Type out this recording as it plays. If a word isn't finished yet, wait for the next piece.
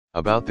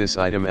About this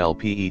item: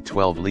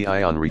 LP-E12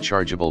 Li-ion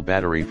rechargeable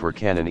battery for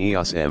Canon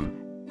EOS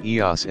M,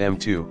 EOS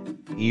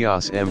M2,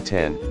 EOS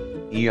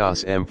M10,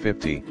 EOS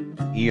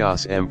M50,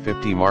 EOS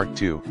M50 Mark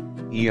II,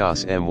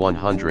 EOS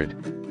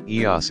M100,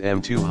 EOS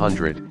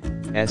M200,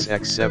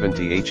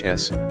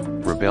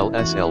 SX70HS, Rebel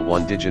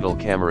SL1 digital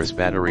cameras.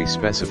 Battery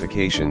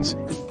specifications: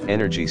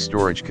 energy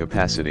storage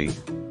capacity,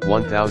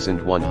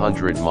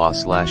 1100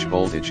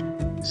 mAh/voltage,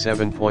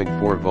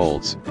 7.4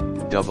 volts,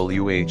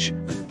 WH,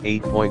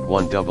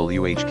 8.1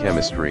 WH.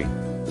 Chemistry: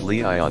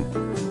 Li-ion,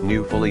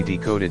 new fully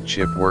decoded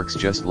chip, works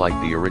just like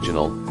the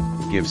original,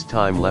 gives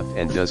time left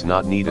and does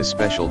not need a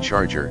special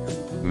charger,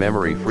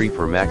 memory free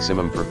for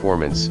maximum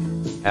performance,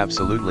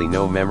 absolutely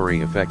no memory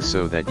effect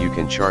so that you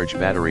can charge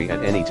battery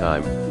at any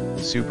time,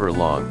 super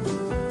long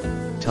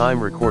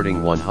time recording,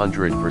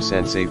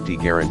 100% safety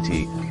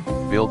guarantee,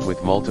 built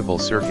with multiple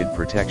circuit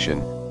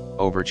protection,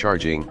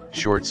 overcharging,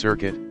 short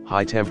circuit,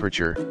 high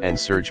temperature and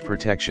surge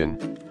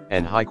protection,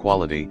 and high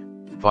quality,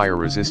 fire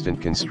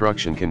resistant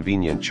construction.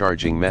 Convenient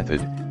charging method,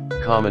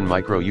 common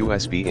micro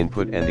USB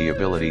input and the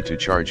ability to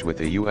charge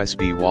with a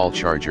USB wall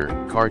charger,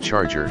 car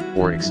charger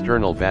or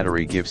external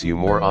battery gives you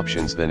more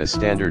options than a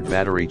standard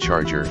battery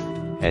charger,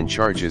 and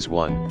charges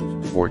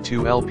 1 or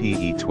 2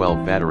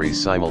 LP-E12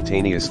 batteries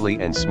simultaneously,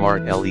 and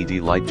smart LED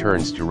light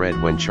turns to red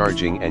when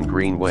charging and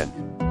green when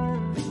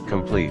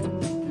complete.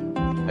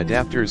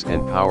 Adapters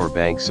and power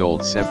bank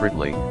sold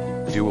separately.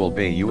 Dual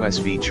bay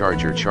USB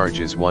charger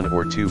charges 1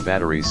 or 2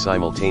 batteries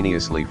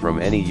simultaneously from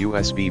any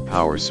USB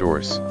power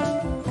source.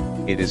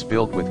 It is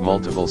built with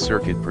multiple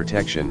circuit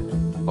protection,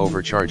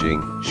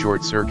 overcharging,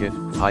 short circuit,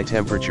 high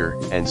temperature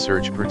and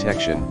surge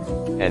protection,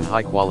 and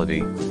high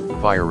quality,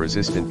 fire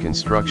resistant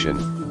construction.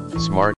 Smart